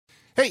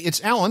Hey,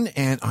 it's Alan,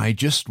 and I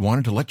just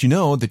wanted to let you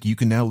know that you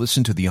can now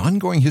listen to the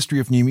ongoing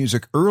history of new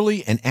music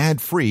early and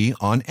ad-free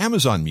on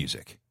Amazon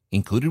Music,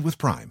 included with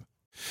Prime.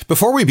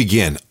 Before we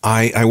begin,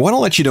 I want to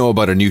let you know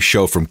about a new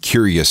show from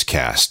Curious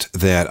Cast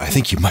that I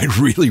think you might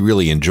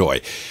really enjoy.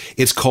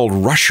 It's called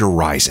Russia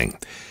Rising.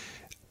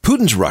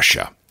 Putin's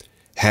Russia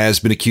has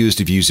been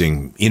accused of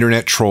using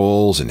internet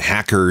trolls and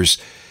hackers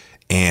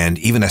and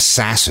even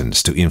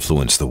assassins to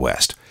influence the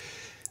West.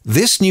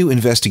 This new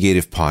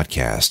investigative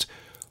podcast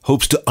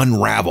hopes to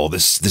unravel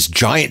this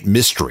giant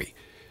mystery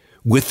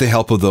with the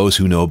help of those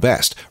who know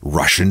best.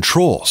 Russian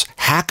trolls,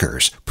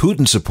 hackers,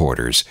 Putin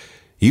supporters,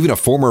 even a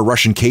former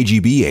Russian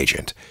KGB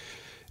agent.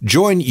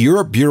 Join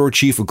Europe Bureau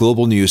Chief of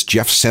Global News,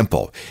 Jeff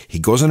Semple. He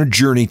goes on a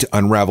journey to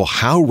unravel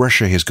how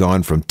Russia has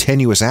gone from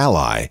tenuous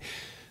ally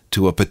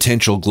to a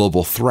potential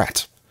global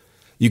threat.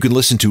 You can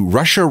listen to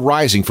Russia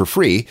Rising for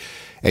free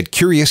at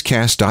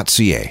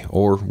curiouscast.ca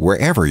or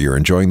wherever you're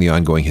enjoying the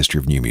ongoing history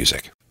of new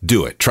music.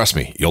 Do it. Trust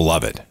me, you'll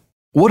love it.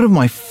 One of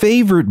my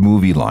favorite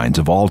movie lines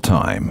of all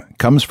time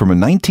comes from a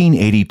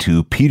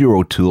 1982 Peter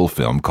O'Toole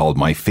film called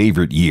My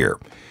Favorite Year.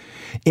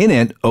 In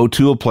it,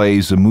 O'Toole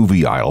plays a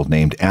movie idol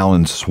named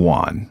Alan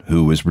Swan,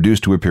 who was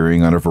reduced to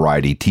appearing on a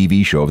variety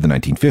TV show of the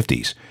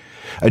 1950s.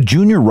 A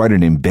junior writer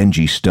named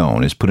Benji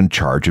Stone is put in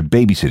charge of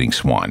babysitting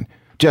Swan.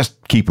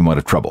 Just keep him out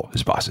of trouble,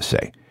 his bosses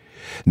say.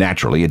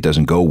 Naturally, it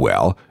doesn't go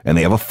well, and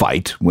they have a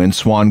fight when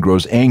Swan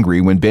grows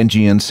angry when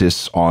Benji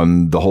insists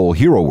on the whole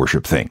hero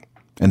worship thing.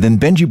 And then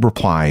Benji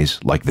replies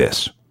like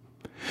this: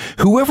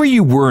 "Whoever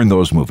you were in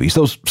those movies,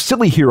 those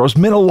silly heroes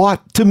meant a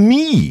lot to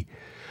me.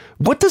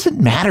 What does it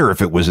matter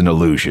if it was an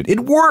illusion?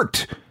 It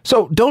worked.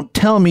 So don't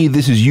tell me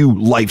this is you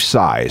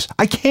life-size.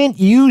 I can't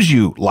use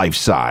you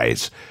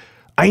life-size.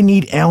 I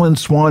need Alan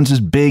Swans as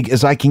big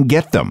as I can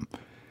get them."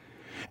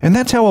 And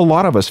that's how a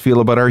lot of us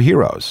feel about our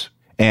heroes.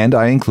 And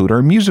I include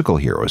our musical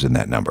heroes in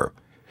that number.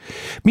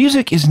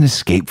 Music is an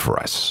escape for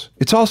us.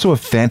 It's also a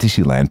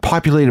fantasy land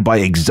populated by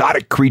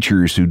exotic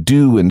creatures who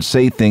do and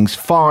say things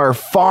far,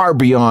 far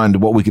beyond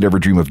what we could ever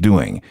dream of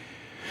doing.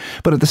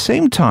 But at the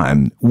same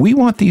time, we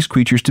want these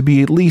creatures to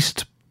be at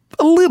least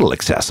a little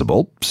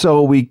accessible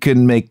so we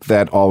can make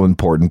that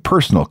all-important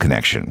personal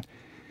connection.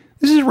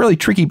 This is a really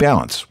tricky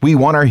balance. We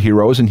want our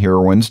heroes and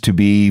heroines to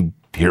be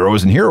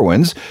heroes and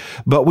heroines,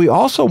 but we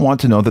also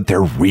want to know that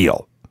they're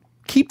real.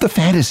 Keep the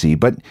fantasy,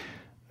 but,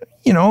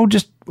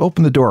 just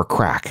open the door a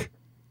crack.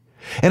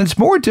 And it's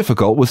more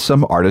difficult with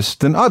some artists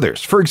than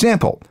others. For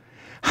example,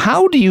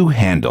 how do you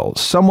handle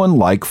someone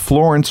like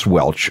Florence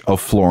Welch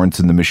of Florence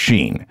and the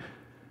Machine?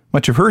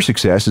 Much of her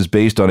success is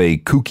based on a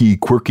kooky,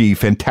 quirky,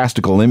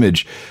 fantastical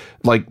image,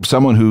 like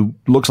someone who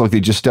looks like they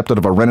just stepped out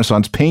of a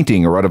Renaissance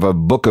painting or out of a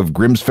book of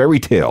Grimm's fairy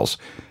tales.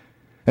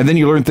 And then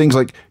you learn things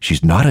like,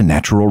 she's not a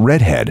natural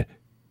redhead.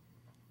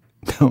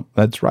 No,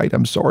 that's right.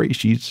 I'm sorry.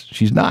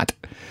 She's not.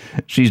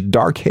 She's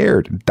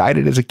dark-haired, dyed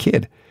it as a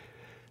kid.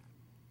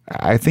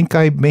 I think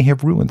I may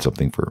have ruined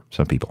something for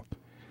some people.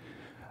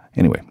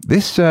 Anyway,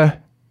 this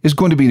is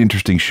going to be an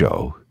interesting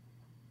show.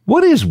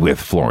 What is with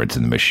Florence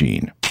and the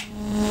Machine?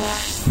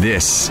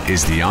 This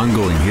is the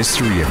Ongoing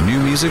History of New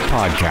Music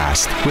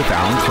podcast with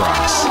Alan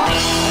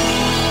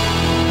Cross.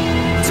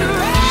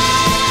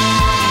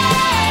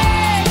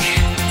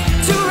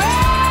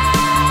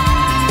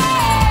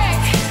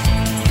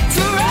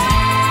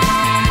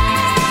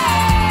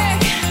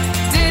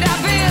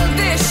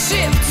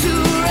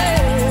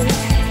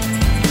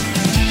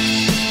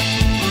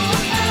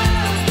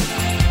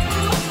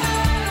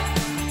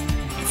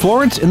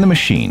 Florence and the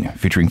Machine,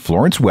 featuring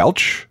Florence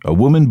Welch, a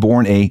woman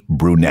born a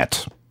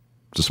brunette.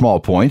 It's a small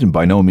point and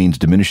by no means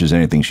diminishes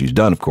anything she's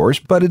done, of course,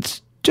 but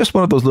it's just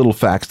one of those little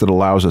facts that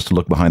allows us to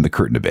look behind the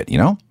curtain a bit,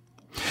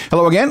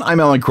 Hello again,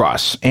 I'm Alan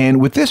Cross, and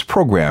with this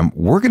program,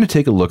 we're going to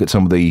take a look at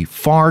some of the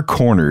far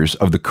corners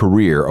of the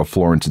career of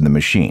Florence and the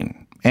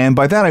Machine. And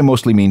by that, I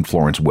mostly mean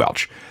Florence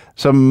Welch.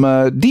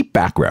 Some deep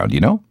background,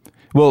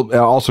 We'll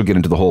also get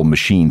into the whole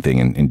machine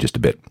thing in just a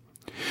bit.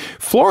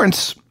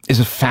 Florence is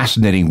a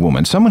fascinating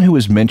woman, someone who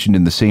is mentioned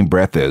in the same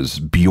breath as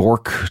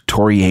Bjork,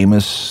 Tori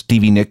Amos,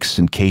 Stevie Nicks,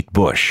 and Kate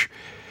Bush.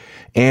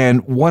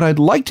 And what I'd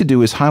like to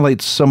do is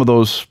highlight some of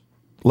those,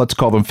 let's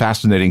call them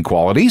fascinating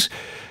qualities,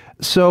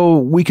 so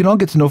we can all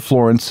get to know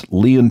Florence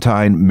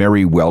Leontine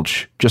Mary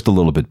Welch just a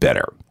little bit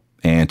better.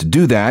 And to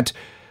do that,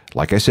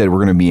 like I said, we're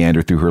going to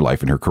meander through her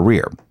life and her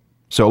career.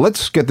 So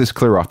let's get this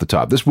clear off the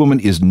top. This woman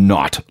is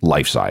not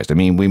life-sized. I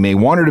mean, we may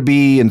want her to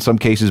be in some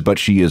cases, but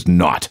she is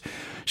not.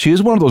 She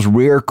is one of those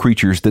rare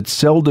creatures that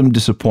seldom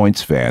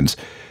disappoints fans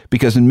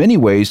because in many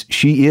ways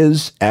she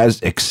is as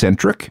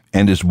eccentric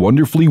and as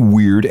wonderfully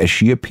weird as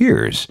she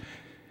appears.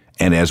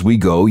 And as we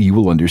go, you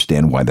will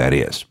understand why that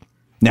is.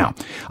 Now,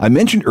 I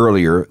mentioned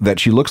earlier that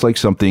she looks like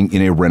something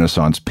in a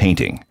Renaissance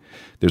painting.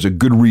 There's a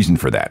good reason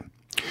for that.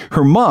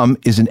 Her mom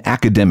is an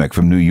academic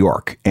from New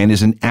York and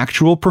is an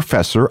actual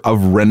professor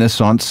of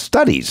Renaissance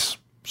studies.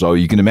 So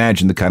you can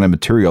imagine the kind of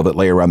material that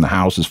lay around the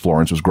house as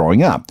Florence was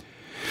growing up.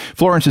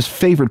 Florence's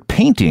favorite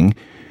painting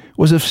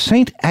was of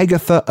Saint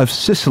Agatha of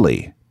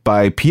Sicily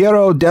by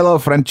Piero della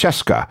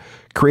Francesca,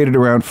 created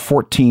around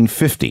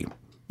 1450.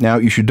 Now,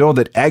 you should know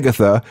that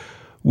Agatha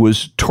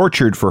was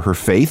tortured for her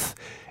faith,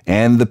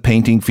 and the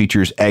painting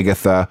features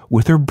Agatha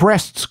with her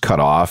breasts cut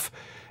off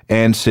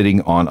and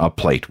sitting on a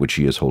plate, which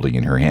she is holding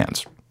in her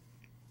hands.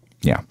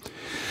 Yeah.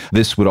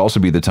 This would also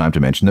be the time to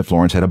mention that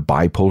Florence had a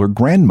bipolar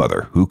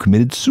grandmother who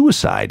committed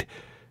suicide.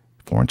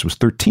 Florence was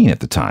 13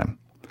 at the time.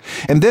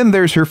 And then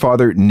there's her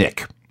father,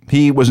 Nick.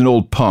 He was an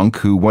old punk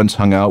who once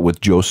hung out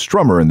with Joe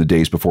Strummer in the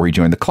days before he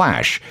joined the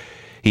Clash.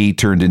 He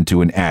turned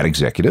into an ad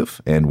executive,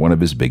 and one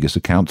of his biggest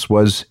accounts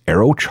was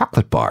Aero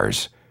chocolate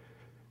bars.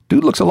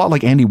 Dude looks a lot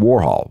like Andy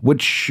Warhol,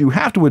 which you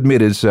have to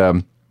admit is,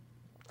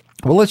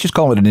 let's just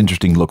call it an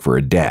interesting look for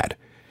a dad.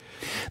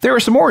 There are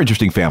some more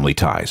interesting family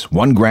ties.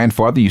 One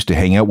grandfather used to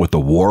hang out with the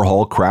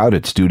Warhol crowd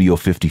at Studio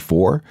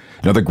 54.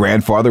 Another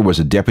grandfather was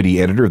a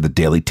deputy editor of the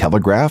Daily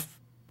Telegraph.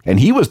 And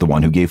he was the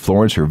one who gave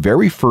Florence her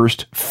very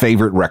first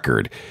favorite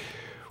record,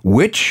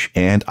 which,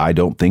 and I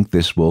don't think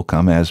this will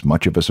come as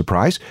much of a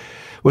surprise,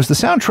 was the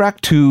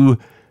soundtrack to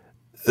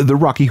the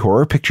Rocky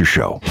Horror Picture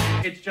Show.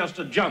 It's just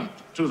a jump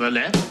to the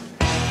left.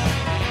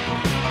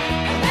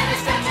 And then a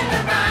step to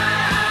the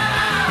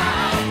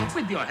right.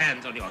 With your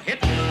hands on your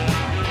hips. You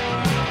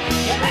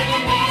bring your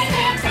knees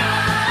in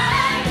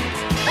tight.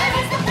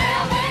 There is the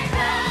velvet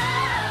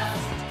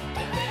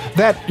crust.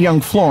 That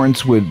young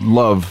Florence would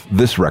love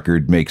this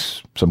record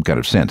makes some kind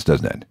of sense,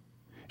 doesn't it?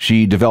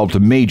 She developed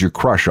a major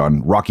crush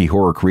on Rocky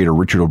Horror creator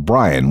Richard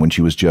O'Brien when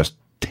she was just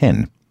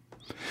 10.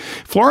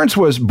 Florence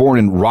was born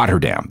in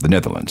Rotterdam, the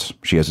Netherlands.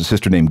 She has a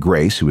sister named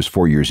Grace, who is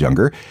 4 years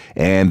younger,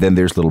 and then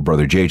there's little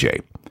brother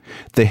JJ.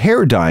 The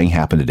hair dyeing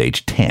happened at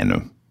age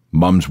 10.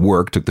 Mum's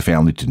work took the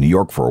family to New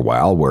York for a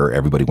while, where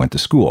everybody went to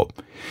school.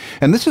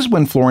 And this is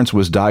when Florence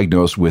was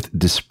diagnosed with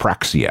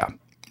dyspraxia.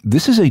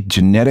 This is a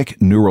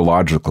genetic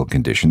neurological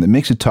condition that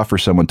makes it tough for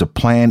someone to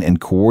plan and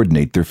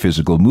coordinate their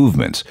physical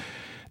movements.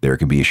 There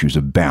can be issues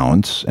of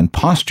balance and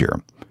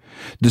posture.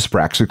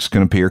 Dyspraxics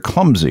can appear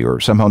clumsy or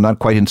somehow not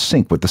quite in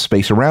sync with the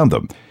space around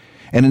them.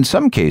 And in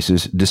some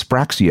cases,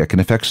 dyspraxia can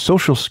affect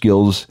social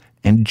skills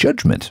and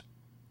judgment.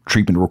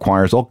 Treatment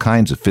requires all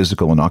kinds of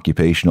physical and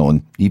occupational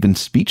and even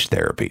speech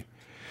therapy.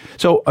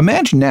 So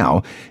imagine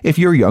now if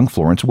you're young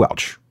Florence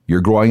Welch. You're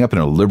growing up in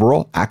a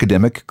liberal,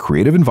 academic,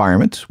 creative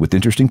environment with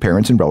interesting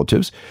parents and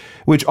relatives,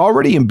 which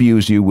already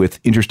imbues you with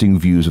interesting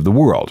views of the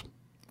world.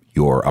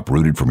 You're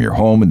uprooted from your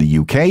home in the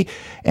UK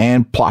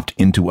and plopped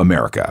into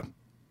America.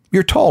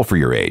 You're tall for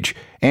your age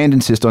and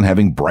insist on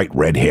having bright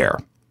red hair.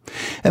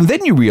 And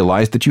then you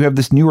realize that you have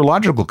this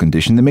neurological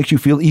condition that makes you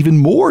feel even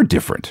more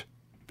different.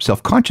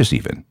 Self-conscious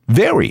even.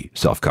 Very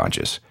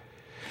self-conscious.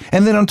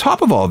 And then on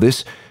top of all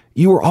this,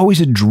 you are always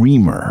a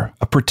dreamer,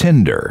 a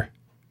pretender.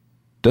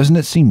 Doesn't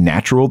it seem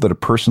natural that a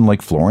person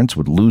like Florence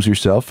would lose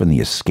herself in the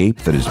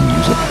escape that is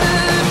music?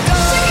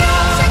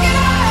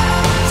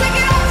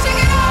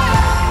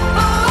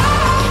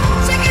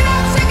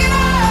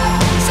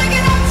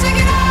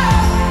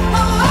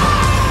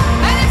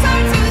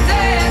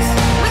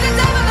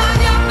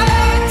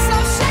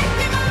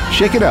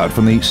 Shake It Out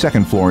from the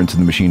second Florence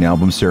and the Machine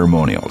album,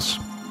 Ceremonials.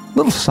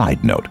 Little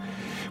side note.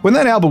 When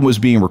that album was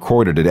being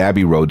recorded at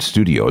Abbey Road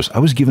Studios, I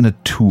was given a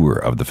tour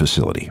of the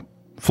facility.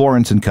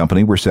 Florence and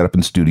company were set up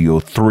in Studio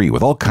 3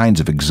 with all kinds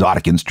of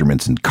exotic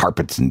instruments and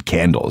carpets and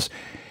candles.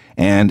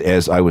 And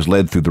as I was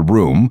led through the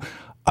room,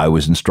 I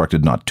was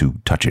instructed not to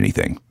touch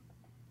anything.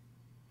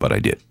 But I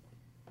did.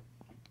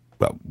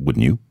 Well,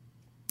 wouldn't you?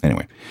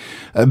 Anyway,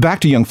 back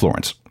to young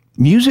Florence.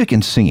 Music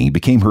and singing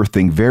became her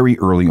thing very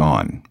early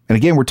on. And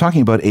again, we're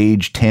talking about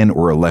age 10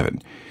 or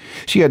 11.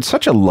 She had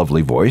such a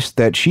lovely voice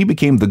that she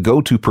became the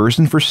go-to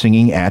person for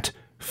singing at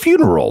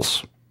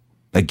funerals.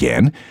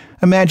 Again,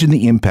 imagine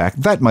the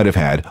impact that might have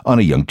had on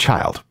a young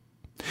child.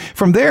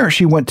 From there,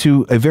 she went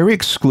to a very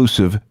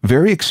exclusive,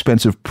 very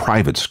expensive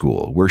private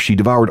school where she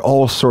devoured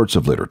all sorts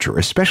of literature,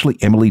 especially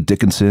Emily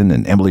Dickinson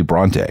and Emily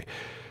Bronte.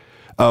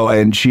 Oh,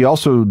 and she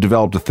also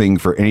developed a thing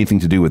for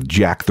anything to do with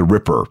Jack the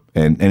Ripper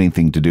and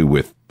anything to do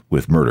with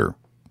murder.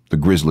 The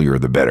grislier,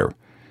 the better.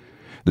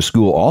 The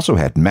school also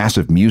had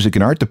massive music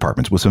and art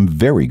departments with some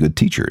very good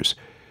teachers.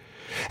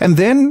 And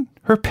then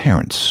her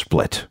parents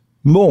split.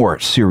 More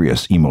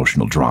serious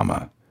emotional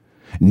drama.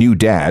 New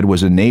dad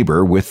was a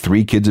neighbor with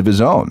 3 kids of his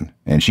own,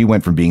 and she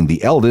went from being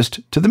the eldest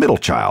to the middle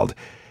child.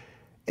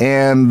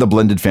 And the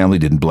blended family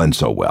didn't blend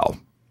so well.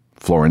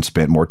 Florence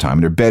spent more time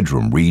in her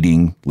bedroom,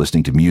 reading,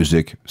 listening to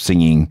music,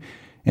 singing,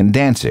 and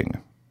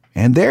dancing.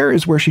 And there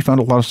is where she found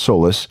a lot of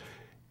solace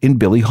in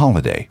Billie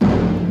Holiday.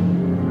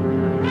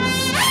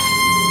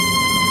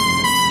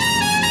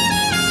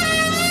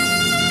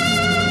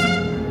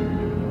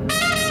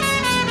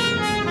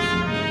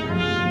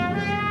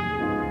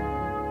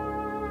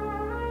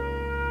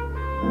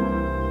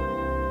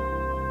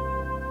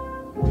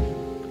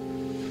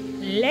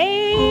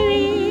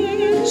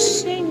 Lady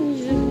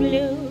sings the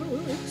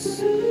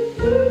blues.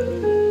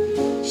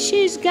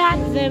 She's got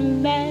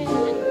them bad.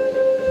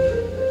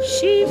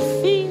 She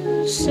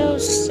feels so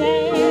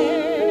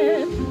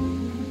sad.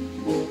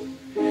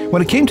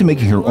 When it came to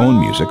making her own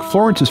music,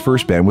 Florence's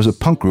first band was a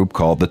punk group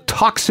called the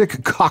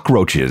Toxic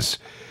Cockroaches.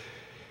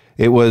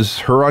 It was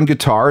her on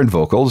guitar and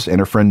vocals and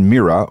her friend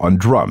Mira on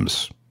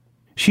drums.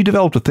 She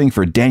developed a thing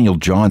for Daniel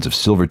Johns of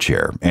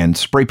Silverchair and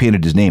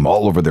spray-painted his name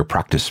all over their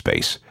practice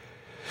space.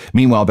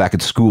 Meanwhile, back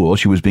at school,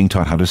 she was being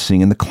taught how to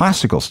sing in the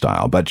classical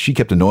style, but she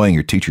kept annoying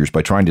her teachers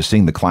by trying to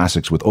sing the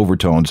classics with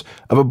overtones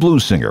of a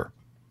blues singer,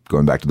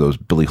 going back to those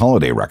Billie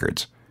Holiday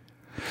records.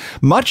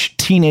 Much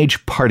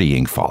teenage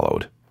partying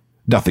followed.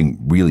 Nothing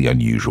really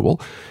unusual,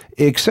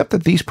 except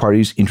that these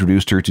parties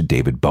introduced her to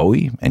David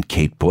Bowie and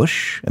Kate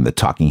Bush and the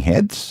Talking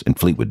Heads and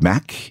Fleetwood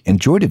Mac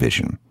and Joy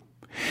Division.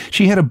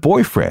 She had a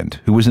boyfriend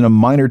who was in a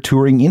minor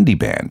touring indie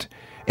band,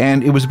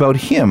 and it was about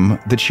him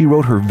that she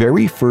wrote her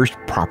very first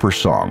proper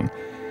song.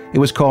 It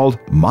was called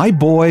My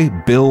Boy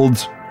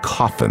Builds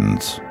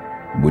Coffins,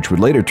 which would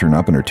later turn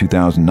up in her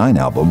 2009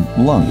 album,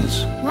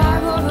 Lungs. My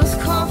boy builds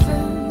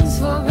coffins,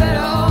 for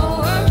better or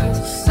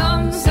worse.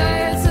 Some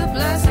say it's a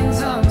blessing,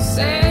 some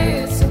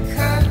say it's a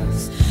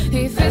curse.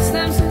 He fits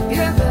them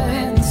together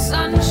in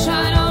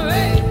sunshine or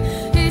rain.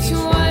 Each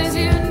one is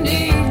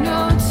unique,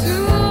 no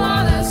two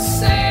are the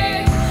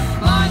same.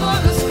 My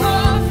boy builds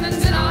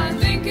coffins, and I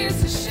think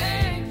it's a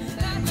shame.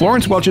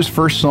 Florence Welch's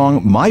first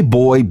song, My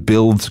Boy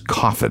Builds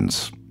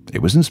Coffins.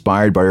 It was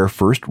inspired by her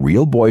first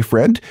real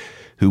boyfriend,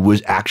 who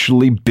was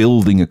actually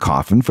building a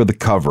coffin for the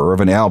cover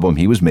of an album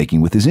he was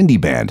making with his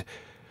indie band.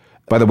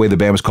 By the way, the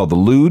band was called The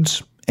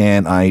Ludes,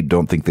 and I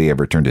don't think they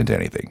ever turned into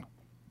anything.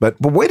 But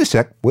wait a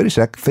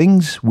sec,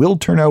 things will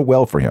turn out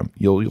well for him.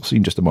 You'll see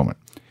in just a moment.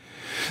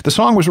 The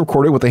song was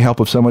recorded with the help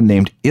of someone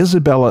named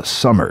Isabella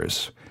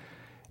Summers.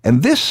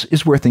 And this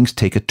is where things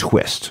take a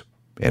twist,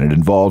 and it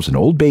involves an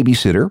old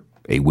babysitter,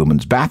 a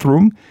women's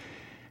bathroom,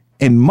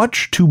 and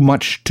much too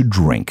much to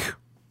drink.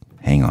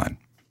 Hang on.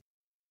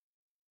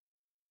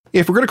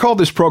 If we're going to call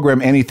this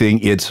program anything,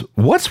 it's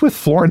What's with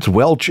Florence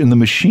Welch in the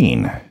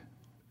Machine?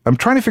 I'm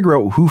trying to figure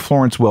out who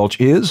Florence Welch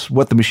is,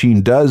 what the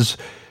machine does,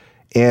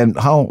 and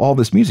how all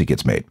this music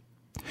gets made.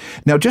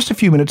 Now, just a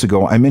few minutes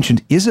ago, I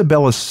mentioned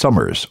Isabella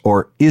Summers,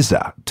 or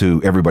Isa,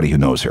 to everybody who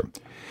knows her.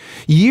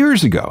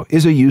 Years ago,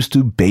 Isa used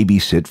to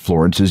babysit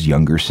Florence's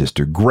younger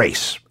sister,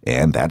 Grace,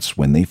 and that's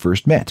when they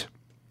first met.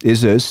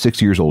 Isa is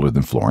 6 years older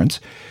than Florence,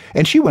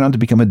 and she went on to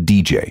become a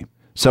DJ.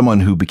 Someone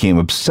who became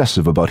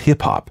obsessive about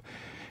hip-hop.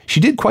 She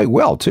did quite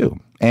well, too,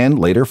 and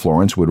later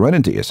Florence would run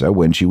into Issa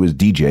when she was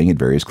DJing at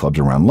various clubs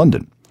around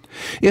London.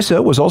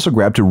 Issa was also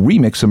grabbed to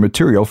remix some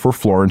material for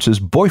Florence's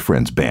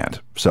boyfriend's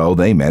band, so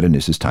they met in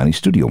Issa's tiny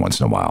studio once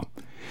in a while.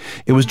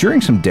 It was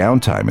during some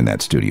downtime in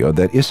that studio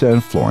that Issa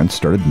and Florence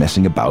started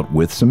messing about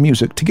with some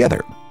music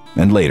together.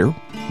 And later,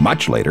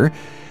 much later,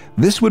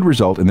 this would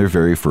result in their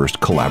very first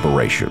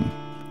collaboration.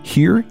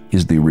 Here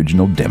is the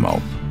original demo.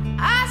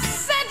 I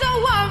said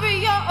don't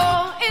worry,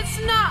 it's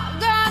not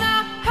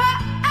gonna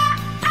hurt.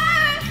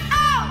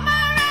 Oh,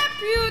 my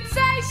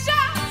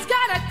reputation's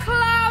kinda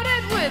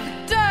clouded with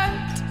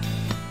dirt.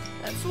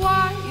 That's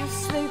why you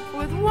sleep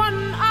with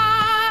one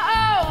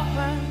eye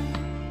open.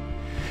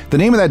 The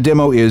name of that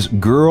demo is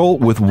Girl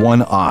with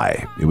One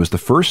Eye. It was the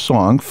first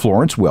song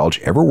Florence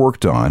Welch ever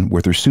worked on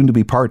with her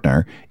soon-to-be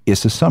partner,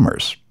 Issa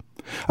Summers.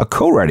 A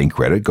co-writing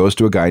credit goes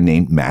to a guy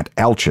named Matt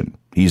Alchin.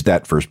 He's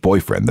that first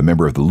boyfriend, the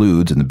member of the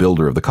Ludes and the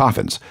builder of the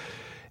coffins.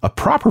 A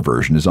proper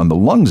version is on the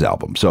Lungs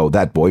album, so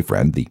that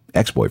boyfriend, the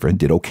ex-boyfriend,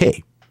 did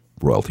okay,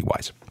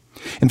 royalty-wise.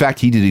 In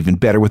fact, he did even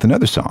better with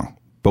another song,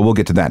 but we'll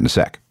get to that in a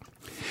sec.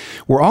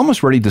 We're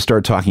almost ready to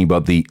start talking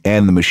about the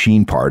And the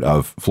Machine part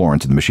of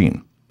Florence and the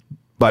Machine.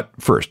 But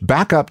first,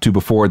 back up to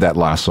before that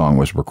last song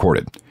was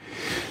recorded.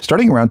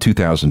 Starting around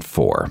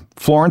 2004,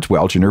 Florence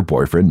Welch and her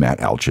boyfriend, Matt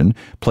Alchin,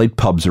 played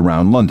pubs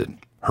around London,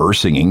 her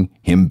singing,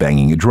 him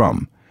banging a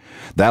drum.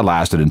 That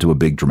lasted into a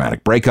big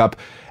dramatic breakup,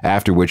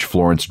 after which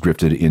Florence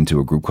drifted into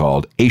a group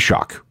called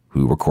A-Shock,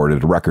 who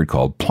recorded a record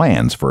called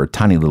Plans for a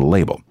tiny little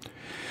label.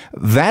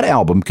 That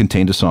album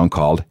contained a song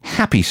called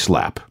Happy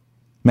Slap.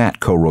 Matt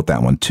co-wrote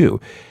that one too,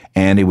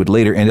 and it would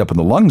later end up on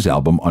the Lungs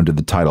album under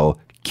the title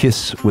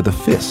Kiss with a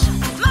Fist.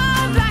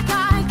 My black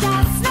eye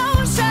casts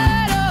no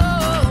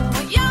shadow.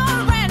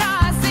 Your red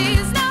eye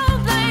sees no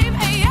blame.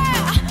 Hey,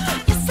 yeah.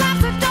 Your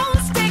slaps that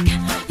don't stick,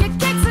 your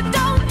kicks that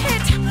don't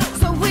hit.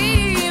 So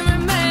we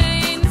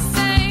remain the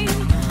same.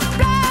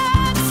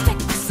 Blood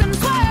sticks and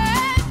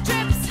sweat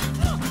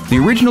drips. The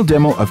original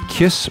demo of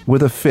Kiss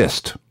with a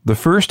Fist, the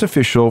first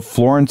official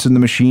Florence and the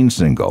Machine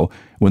single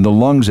when the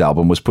Lungs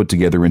album was put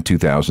together in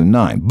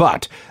 2009.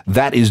 But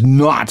that is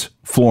not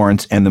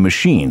Florence and the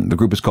Machine. The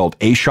group is called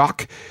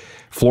A-Shock.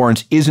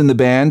 Florence is in the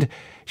band.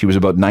 She was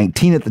about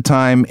 19 at the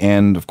time,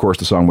 and of course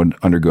the song would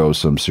undergo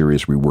some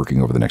serious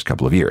reworking over the next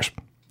couple of years.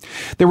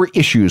 There were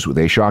issues with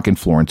A-Shock and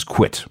Florence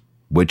quit,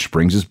 which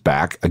brings us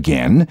back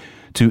again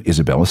to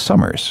Isabella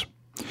Summers.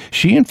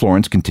 She and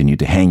Florence continued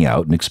to hang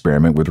out and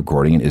experiment with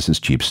recording in Issa's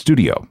cheap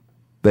studio.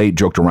 They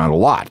joked around a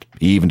lot,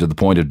 even to the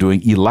point of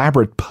doing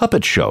elaborate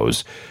puppet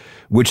shows,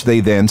 which they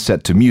then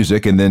set to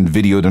music and then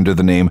videoed under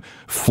the name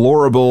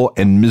Florable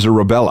and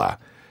Miserabella.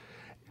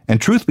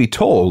 And truth be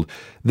told,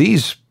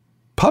 these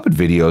puppet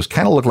videos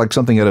kind of look like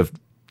something out of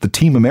the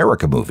Team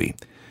America movie.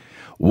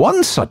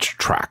 One such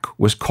track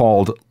was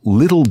called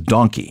Little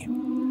Donkey.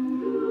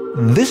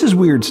 This is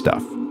weird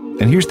stuff.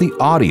 And here's the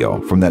audio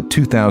from that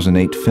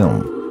 2008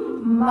 film.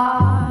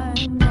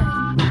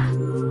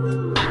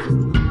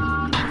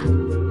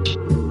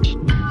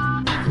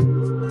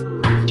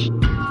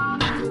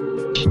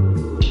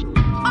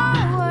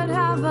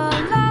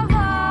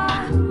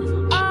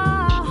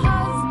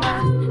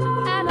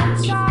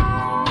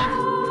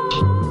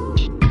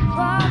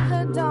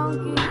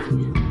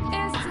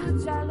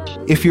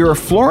 If you're a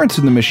Florence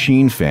and the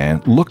Machine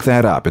fan, look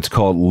that up. It's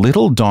called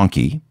Little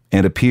Donkey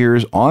and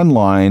appears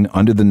online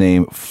under the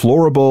name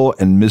Floribel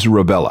and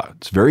Miserabella.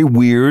 It's very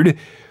weird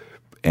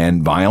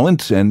and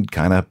violent and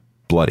kind of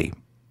bloody.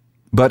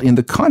 But in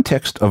the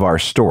context of our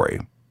story,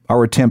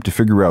 our attempt to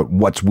figure out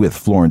what's with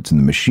Florence and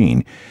the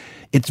Machine,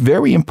 it's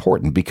very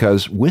important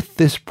because with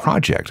this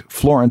project,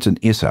 Florence and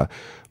Issa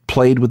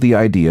played with the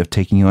idea of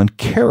taking on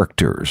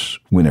characters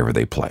whenever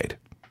they played.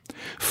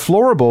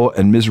 Floribel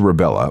and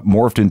Miserabella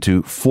morphed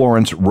into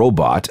Florence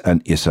Robot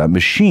and Issa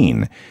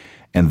Machine,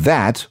 and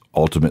that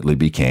ultimately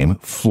became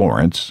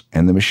Florence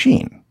and the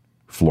Machine.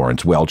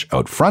 Florence Welch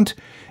out front,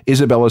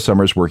 Isabella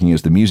Summers working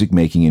as the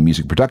music-making and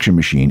music production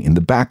machine in the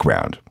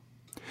background.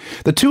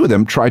 The two of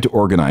them tried to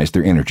organize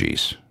their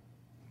energies.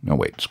 No,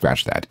 wait,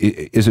 scratch that.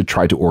 Issa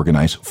tried to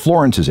organize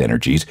Florence's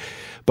energies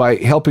by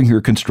helping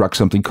her construct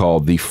something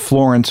called the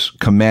Florence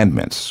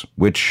Commandments,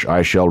 which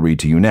I shall read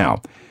to you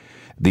now.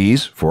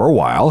 These, for a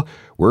while,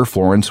 were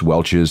Florence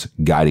Welch's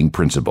guiding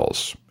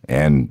principles,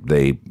 and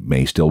they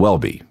may still well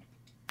be.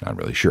 Not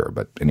really sure,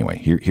 but anyway,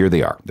 here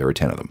they are. There are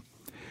 10 of them.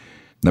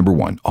 Number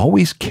 1,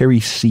 always carry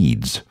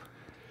seeds.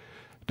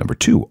 Number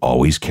 2,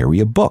 always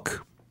carry a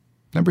book.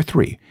 Number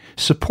 3,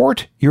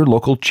 support your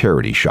local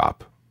charity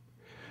shop.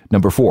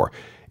 Number 4,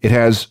 it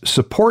has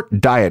support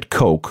Diet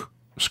Coke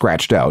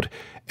scratched out,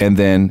 and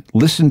then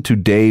listen to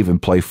Dave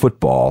and play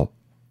football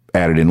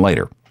added in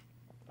later.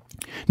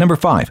 Number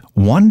 5,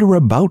 wander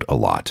about a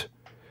lot.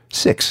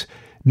 6,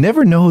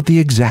 never know the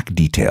exact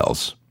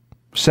details.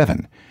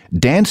 7,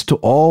 dance to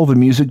all the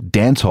music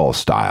dance hall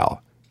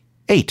style.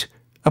 8,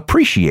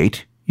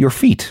 appreciate your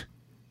feet.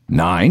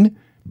 9,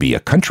 be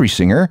a country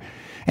singer.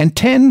 And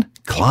 10,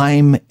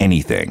 climb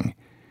anything.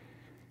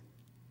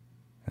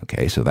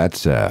 Okay, so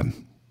that's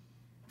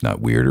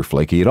not weird or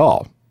flaky at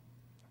all.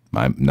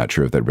 I'm not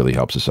sure if that really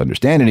helps us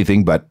understand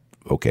anything, but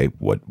okay,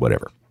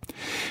 whatever.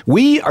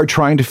 We are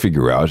trying to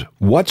figure out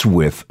what's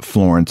with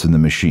Florence and the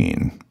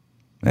Machine.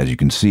 As you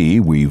can see,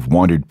 we've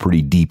wandered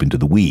pretty deep into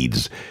the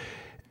weeds.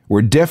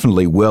 We're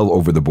definitely well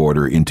over the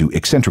border into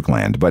eccentric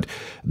land, but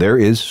there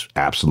is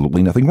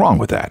absolutely nothing wrong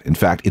with that. In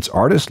fact, it's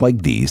artists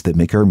like these that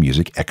make our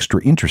music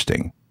extra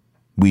interesting.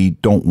 We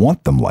don't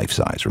want them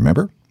life-size,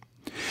 remember?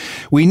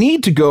 We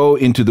need to go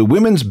into the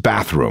women's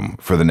bathroom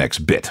for the next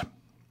bit.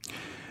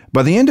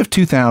 By the end of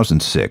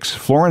 2006,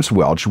 Florence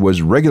Welch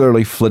was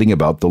regularly flitting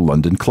about the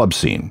London club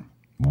scene.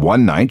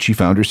 One night, she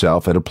found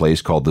herself at a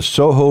place called the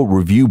Soho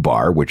Review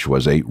Bar, which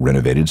was a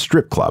renovated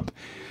strip club.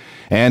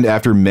 And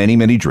after many,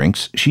 many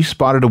drinks, she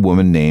spotted a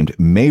woman named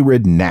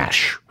Mayrid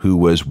Nash, who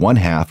was one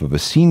half of a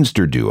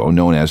scenester duo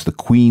known as the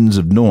Queens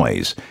of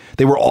Noise.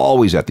 They were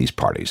always at these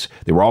parties.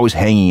 They were always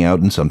hanging out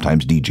and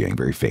sometimes DJing,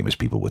 very famous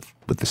people with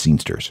the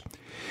scenesters.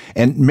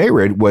 And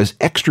Mayrid was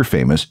extra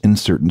famous in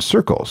certain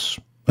circles.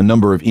 A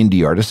number of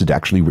indie artists had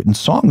actually written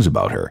songs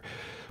about her.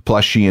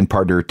 Plus, she and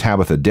partner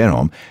Tabitha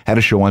Denholm had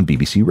a show on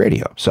BBC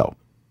Radio, so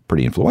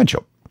pretty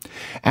influential.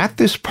 At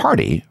this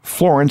party,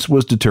 Florence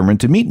was determined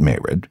to meet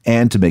Mayrid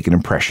and to make an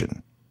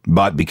impression.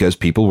 But because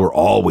people were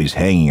always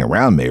hanging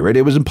around Mayrid,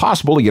 it was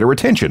impossible to get her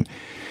attention.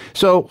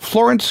 So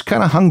Florence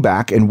kind of hung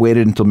back and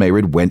waited until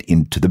Mayrid went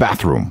into the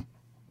bathroom.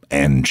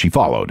 And she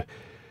followed.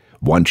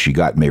 Once she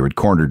got Mayrid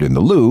cornered in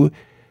the loo,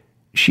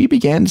 she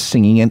began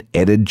singing an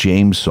Etta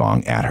James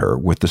song at her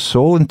with the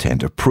sole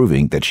intent of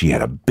proving that she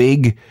had a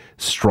big,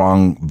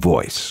 strong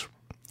voice.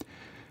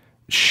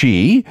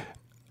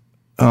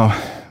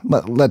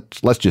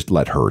 Let's just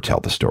let her tell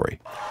the story.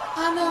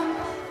 And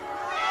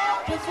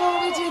before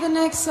we do the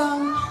next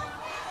song,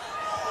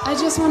 I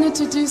just wanted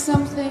to do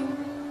something.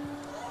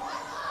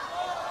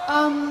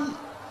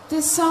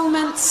 This song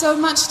meant so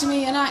much to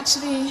me, and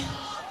actually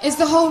is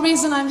the whole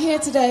reason I'm here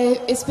today.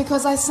 It's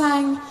because I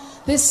sang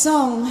this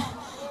song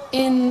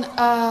in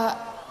a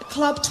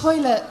club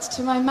toilet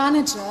to my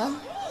manager,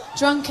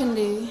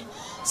 drunkenly.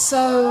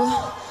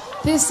 So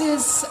this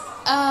is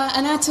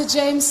an Etta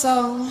James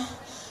song,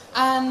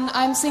 and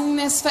I'm singing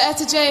this for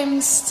Etta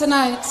James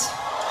tonight,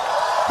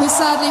 who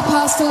sadly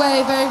passed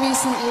away very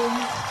recently.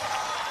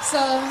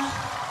 So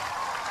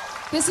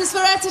this is for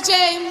Etta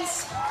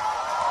James,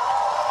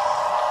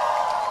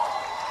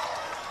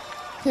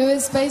 who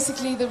is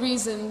basically the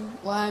reason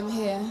why I'm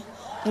here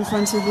in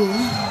front of you.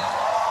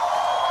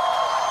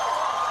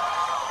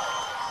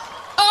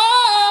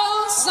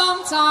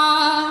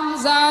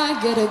 Sometimes I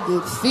get a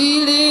good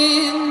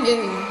feeling,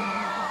 yeah.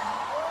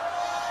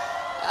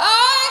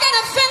 I get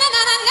a feeling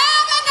that I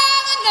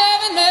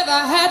never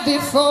had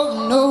before,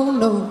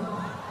 no.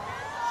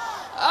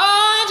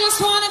 I just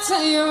want to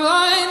tell you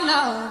right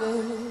now,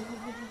 babe,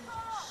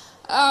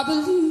 I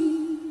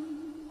believe.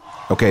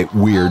 Okay,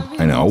 weird,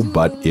 I know,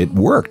 but it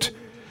worked.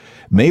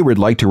 Mayred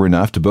liked her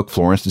enough to book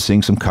Florence to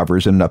sing some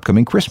covers at an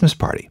upcoming Christmas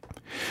party.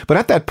 But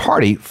at that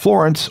party,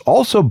 Florence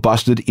also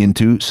busted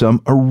into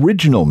some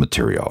original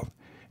material.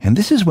 And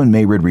this is when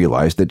Mayred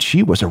realized that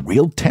she was a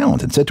real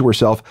talent and said to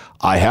herself,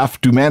 I have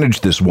to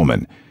manage this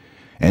woman.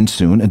 And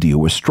soon a deal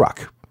was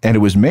struck. And it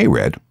was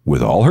Mayred,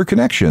 with all her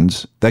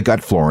connections, that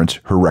got Florence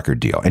her record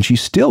deal. And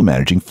she's still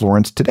managing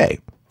Florence today.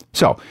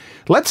 So,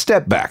 let's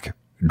step back.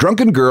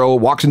 Drunken girl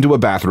walks into a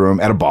bathroom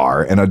at a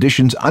bar and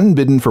auditions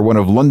unbidden for one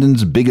of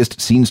London's biggest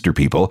scenester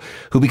people,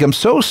 who becomes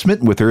so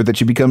smitten with her that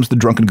she becomes the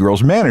drunken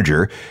girl's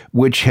manager,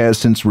 which has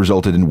since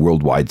resulted in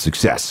worldwide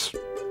success.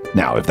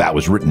 Now, if that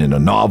was written in a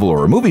novel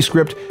or a movie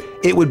script,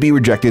 it would be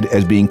rejected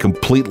as being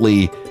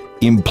completely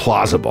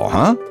implausible,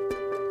 huh?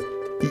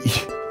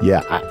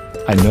 Yeah,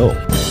 I know.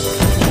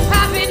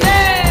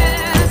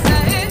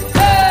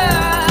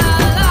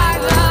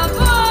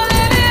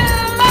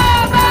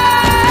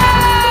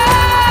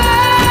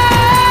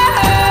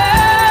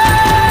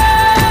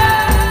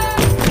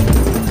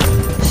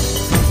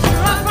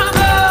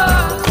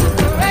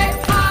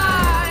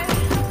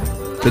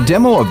 The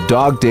demo of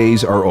Dog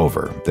Days Are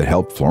Over that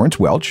helped Florence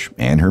Welch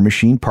and her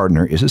machine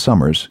partner Issa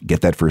Summers get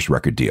that first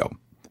record deal.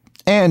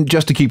 And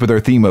just to keep with our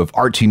theme of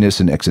artsiness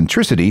and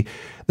eccentricity,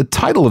 the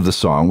title of the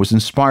song was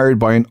inspired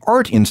by an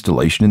art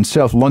installation in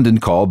South London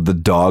called The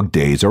Dog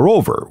Days Are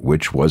Over,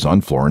 which was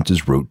on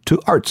Florence's route to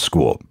art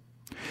school.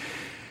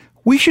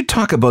 We should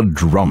talk about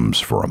drums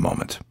for a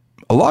moment.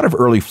 A lot of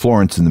early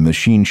Florence and the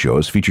Machine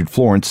shows featured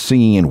Florence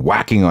singing and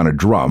whacking on a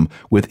drum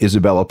with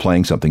Isabella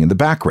playing something in the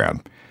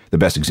background. The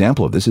best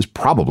example of this is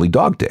probably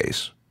Dog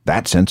Days.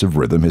 That sense of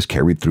rhythm has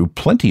carried through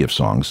plenty of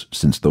songs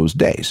since those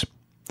days.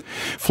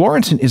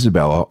 Florence and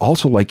Isabella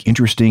also like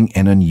interesting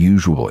and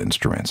unusual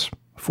instruments.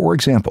 For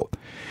example,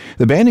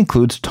 the band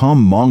includes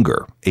Tom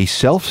Monger, a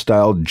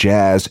self-styled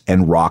jazz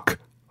and rock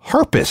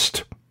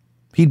harpist.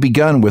 He'd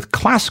begun with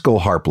classical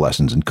harp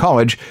lessons in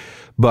college,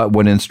 but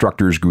when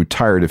instructors grew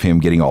tired of him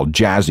getting all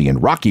jazzy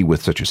and rocky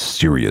with such a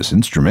serious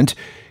instrument,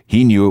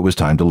 he knew it was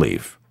time to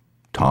leave.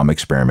 Tom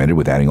experimented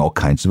with adding all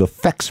kinds of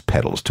effects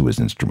pedals to his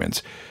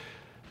instruments.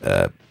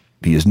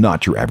 He is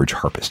not your average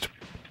harpist.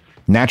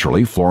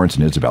 Naturally, Florence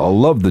and Isabella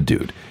loved the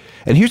dude.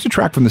 And here's a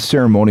track from the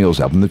Ceremonials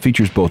album that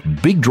features both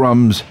big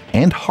drums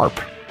and harp.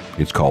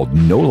 It's called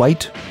No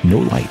Light, No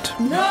Light.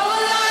 No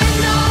light,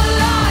 no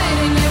light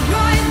in your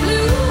bright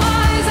blue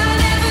eyes. I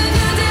never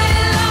knew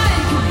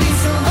daylight could be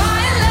so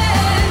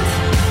violent.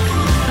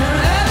 A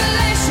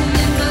revelation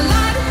in the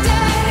light of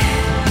day.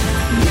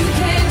 You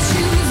can't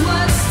choose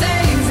what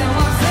stays and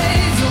what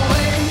fades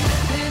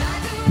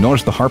away.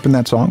 Notice the harp in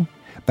that song?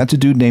 That's a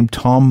dude named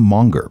Tom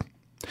Monger.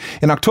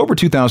 In October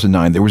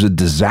 2009, there was a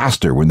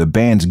disaster when the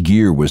band's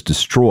gear was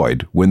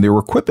destroyed when their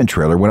equipment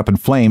trailer went up in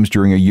flames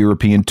during a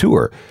European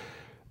tour.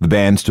 The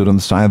band stood on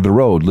the side of the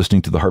road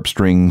listening to the harp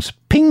strings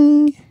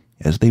ping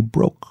as they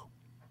broke.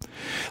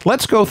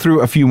 Let's go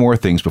through a few more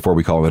things before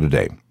we call it a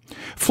day.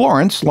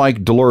 Florence,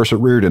 like Dolores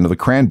O'Riordan of the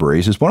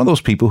Cranberries, is one of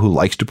those people who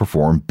likes to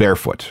perform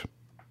barefoot.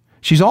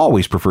 She's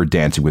always preferred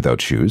dancing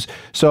without shoes,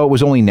 so it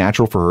was only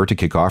natural for her to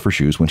kick off her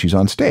shoes when she's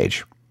on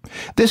stage.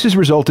 This has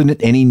resulted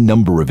in any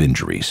number of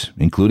injuries,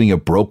 including a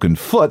broken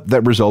foot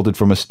that resulted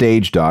from a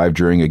stage dive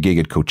during a gig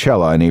at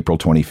Coachella in April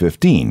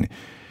 2015.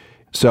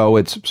 So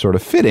it's sort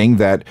of fitting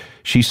that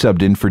she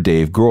subbed in for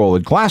Dave Grohl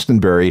at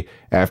Glastonbury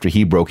after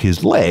he broke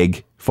his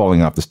leg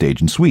falling off the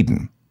stage in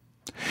Sweden.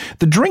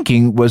 The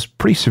drinking was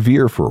pretty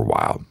severe for a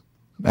while.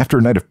 After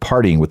a night of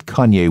partying with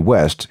Kanye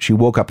West, she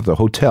woke up at the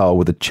hotel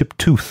with a chipped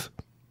tooth.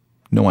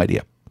 No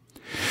idea.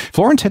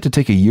 Florence had to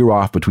take a year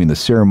off between the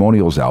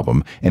Ceremonials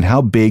album and How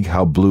Big,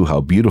 How Blue,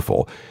 How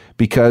Beautiful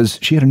because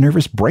she had a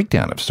nervous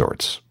breakdown of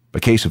sorts, a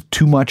case of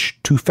too much,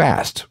 too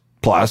fast,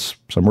 plus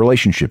some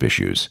relationship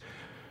issues.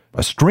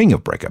 A string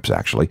of breakups,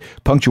 actually,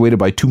 punctuated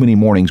by too many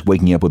mornings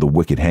waking up with a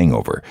wicked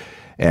hangover,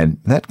 and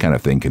that kind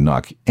of thing can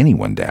knock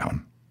anyone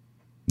down.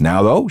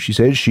 Now, though, she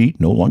says she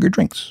no longer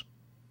drinks.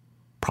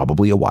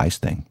 Probably a wise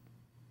thing.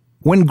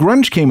 When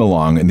grunge came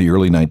along in the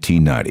early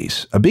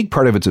 1990s, a big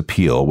part of its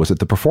appeal was that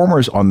the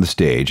performers on the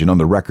stage and on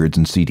the records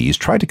and CDs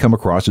tried to come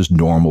across as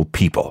normal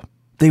people.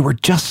 They were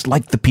just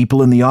like the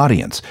people in the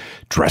audience,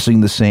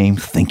 dressing the same,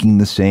 thinking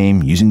the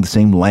same, using the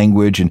same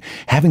language, and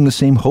having the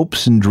same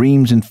hopes and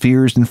dreams and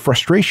fears and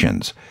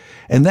frustrations.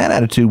 And that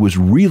attitude was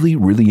really,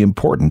 really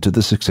important to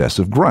the success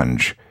of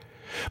grunge.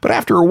 But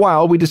after a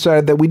while, we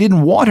decided that we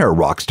didn't want our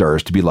rock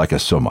stars to be like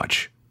us so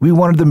much. We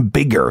wanted them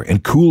bigger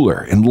and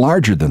cooler and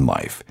larger than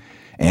life.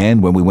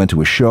 And when we went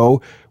to a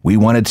show, we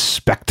wanted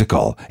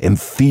spectacle and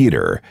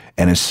theater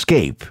and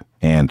escape,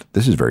 and,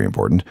 this is very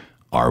important,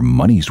 our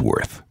money's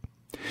worth.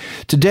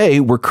 Today,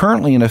 we're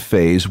currently in a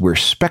phase where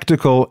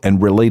spectacle and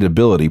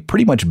relatability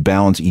pretty much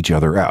balance each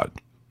other out.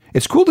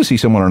 It's cool to see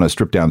someone on a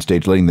stripped-down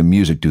stage letting the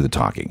music do the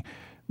talking.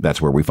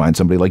 That's where we find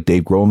somebody like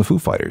Dave Grohl and the Foo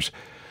Fighters.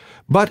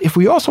 But if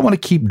we also want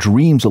to keep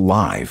dreams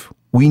alive,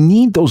 we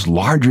need those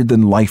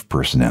larger-than-life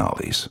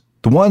personalities.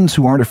 The ones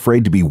who aren't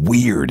afraid to be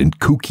weird and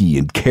kooky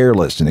and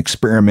careless and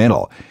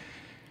experimental.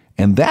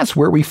 And that's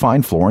where we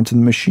find Florence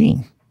and the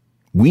Machine.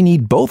 We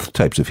need both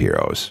types of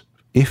heroes.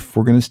 if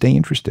we're going to stay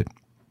interested.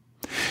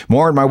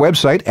 More at my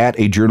website at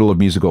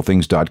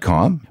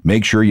ajournalofmusicalthings.com.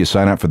 Make sure you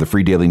sign up for the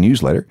free daily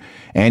newsletter,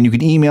 and you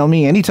can email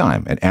me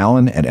anytime at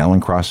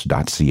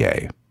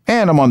alan@alancross.ca.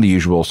 And I'm on the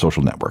usual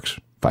social networks.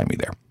 Find me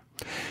there.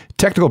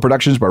 Technical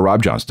productions by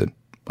Rob Johnston.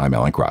 I'm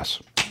Alan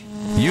Cross.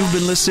 You've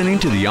been listening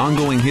to the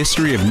Ongoing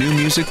History of New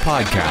Music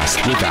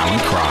podcast with Alan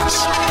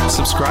Cross.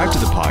 Subscribe to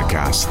the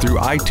podcast through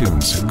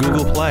iTunes,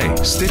 Google Play,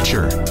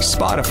 Stitcher,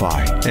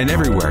 Spotify, and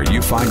everywhere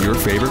you find your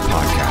favorite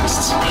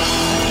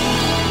podcasts.